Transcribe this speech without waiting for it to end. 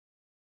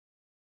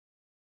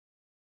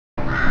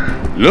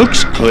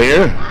Looks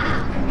clear.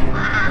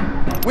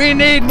 We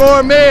need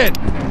more men!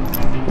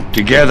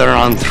 Together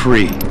on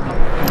 3.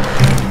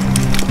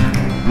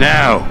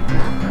 Now!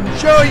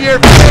 Show your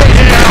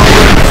face!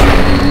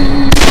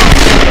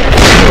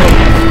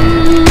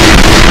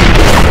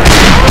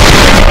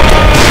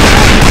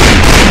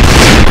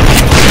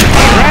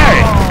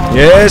 Alright!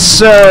 Yes,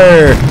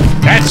 sir!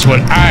 That's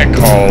what I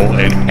call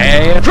an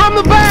ad. From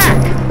the back!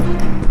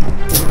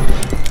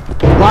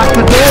 Lock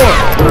the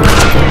door!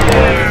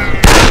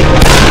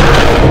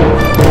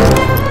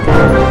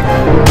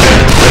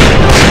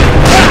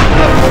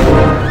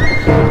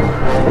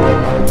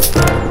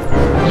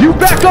 You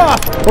back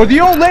off, or the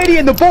old lady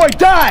and the boy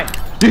die!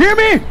 You hear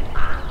me?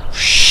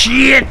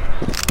 Shit!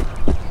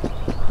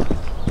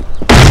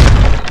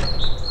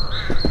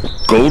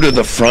 Go to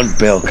the front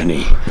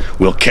balcony.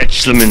 We'll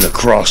catch them in the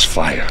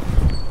crossfire.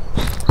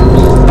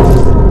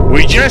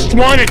 We just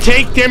want to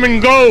take them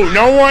and go.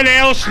 No one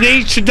else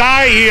needs to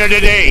die here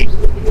today.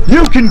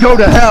 You can go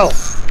to hell!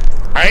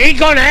 I ain't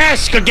gonna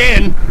ask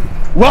again.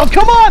 Well,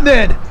 come on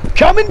then!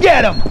 Come and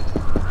get him!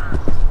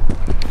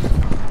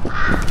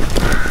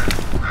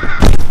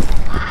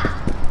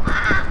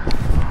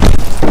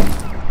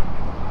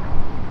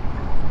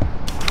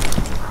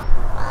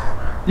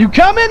 You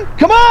coming?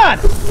 Come on!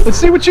 Let's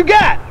see what you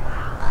got!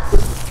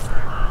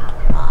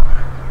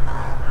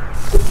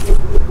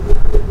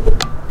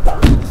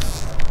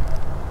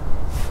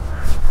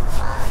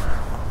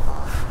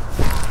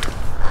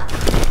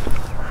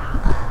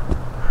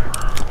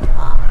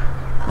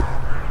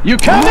 You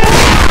coming?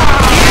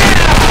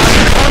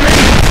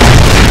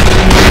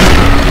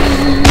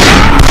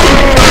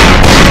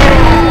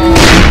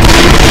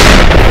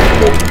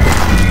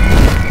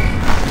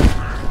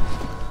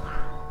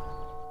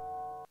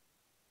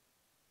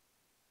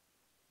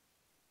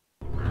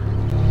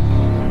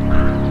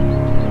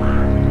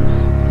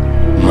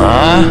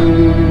 Ma?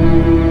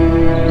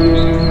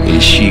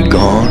 Is she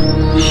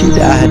gone? She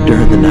died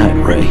during the night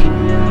raid.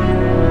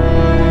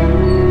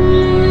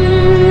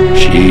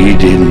 She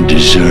didn't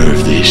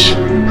deserve this.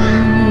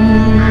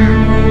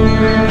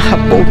 I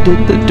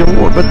bolted the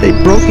door, but they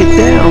broke it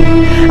down.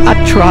 I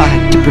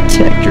tried to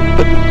protect her,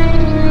 but...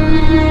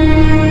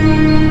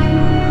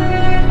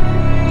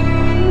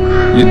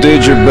 You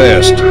did your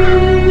best.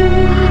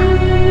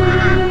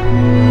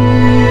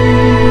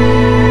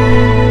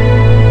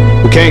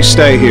 We can't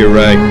stay here,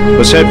 Ray.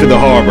 Let's head for the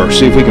harbor,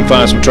 see if we can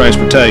find some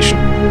transportation.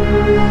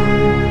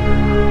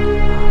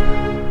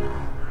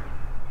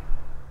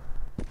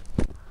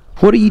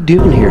 What are you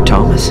doing here,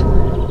 Thomas?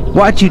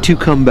 Why'd you two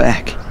come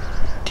back?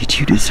 Did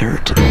you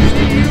desert?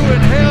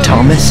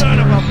 Thomas?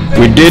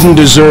 We didn't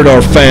desert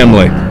our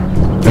family.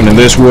 And in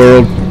this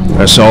world,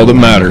 that's all that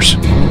matters.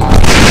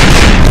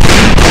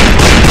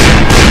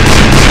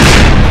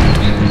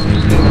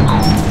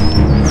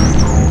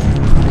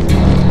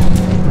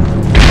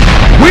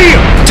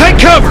 Will, take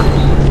cover!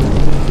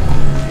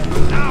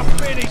 I'll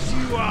finish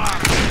you off!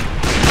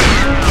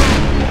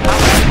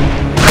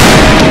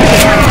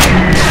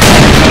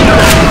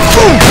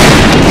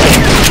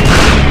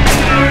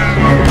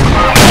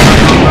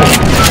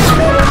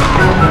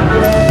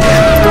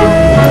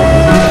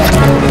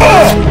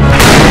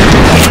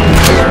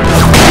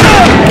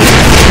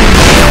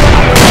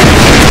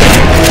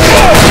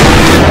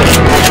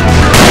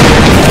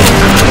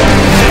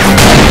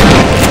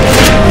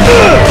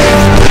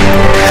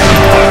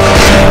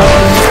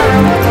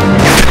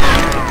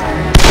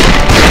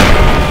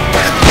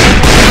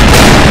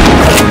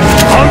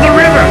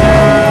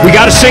 We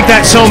gotta sink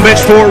that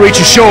sumbitch before it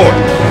reaches shore.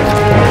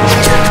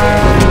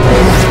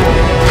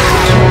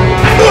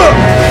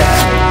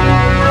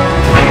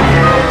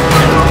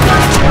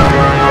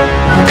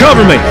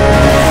 Cover me!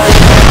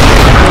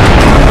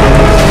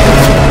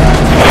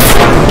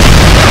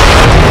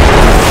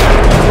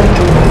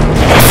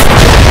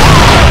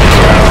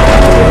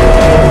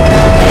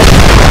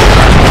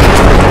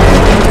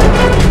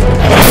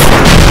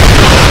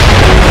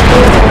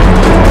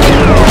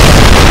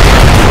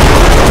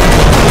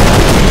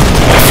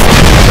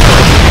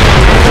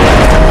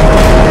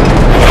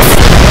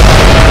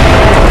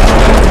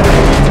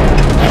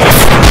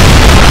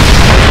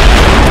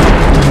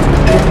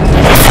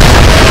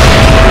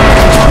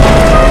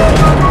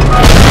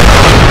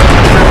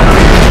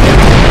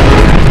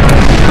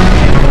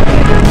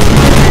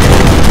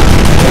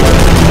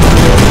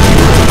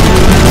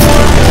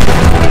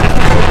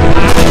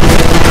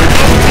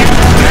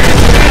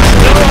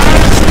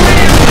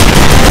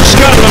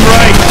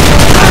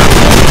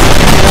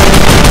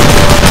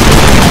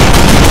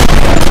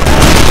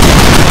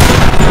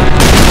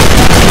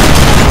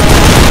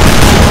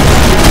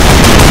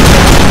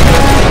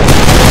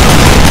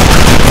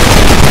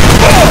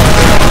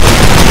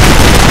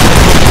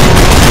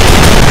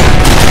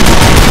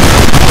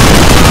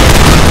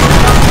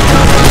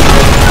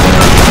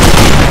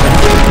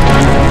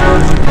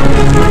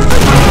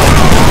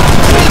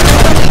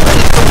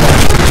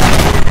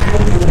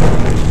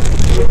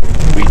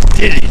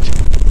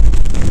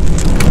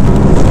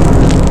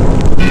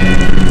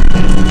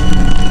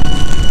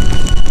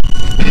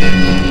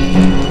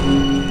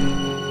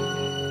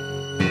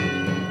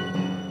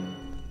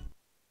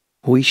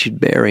 We should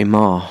bury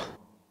Ma.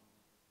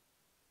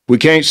 We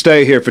can't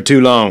stay here for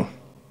too long.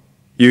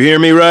 You hear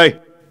me,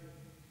 Ray?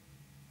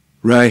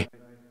 Ray?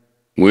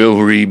 We'll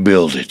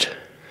rebuild it.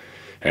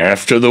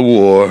 After the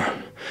war,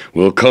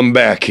 we'll come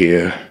back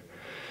here,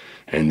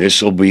 and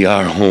this'll be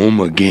our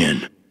home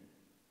again.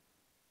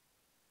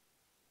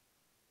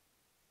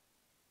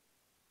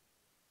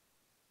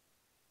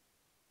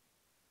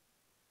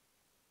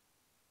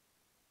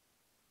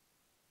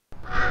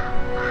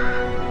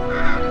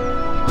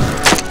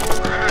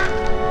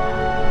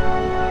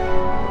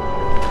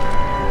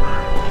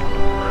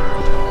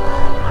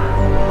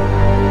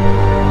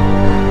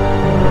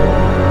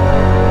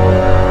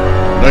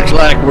 Looks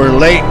like we're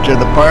late to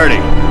the party.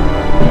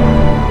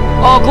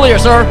 All clear,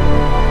 sir.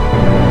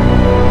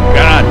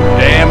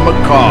 Goddamn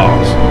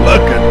macaws.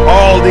 Look at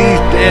all these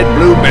dead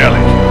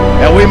bluebellies.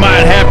 And we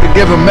might have to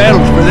give them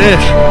medals for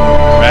this,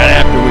 right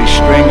after we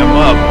string them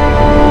up.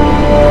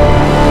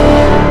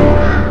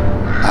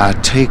 I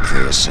take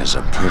this as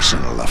a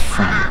personal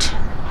affront,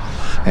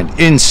 an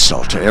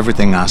insult to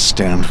everything I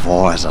stand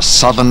for as a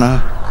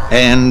Southerner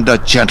and a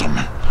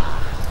gentleman.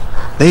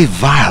 They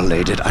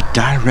violated a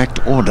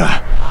direct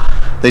order.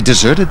 They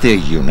deserted their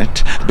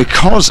unit.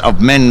 Because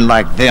of men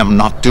like them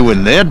not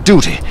doing their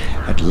duty,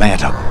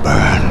 Atlanta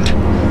burned.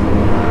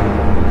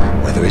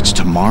 Whether it's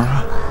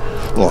tomorrow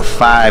or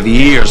 5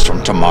 years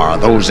from tomorrow,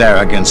 those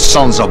arrogant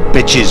sons of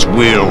bitches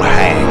will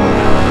hang.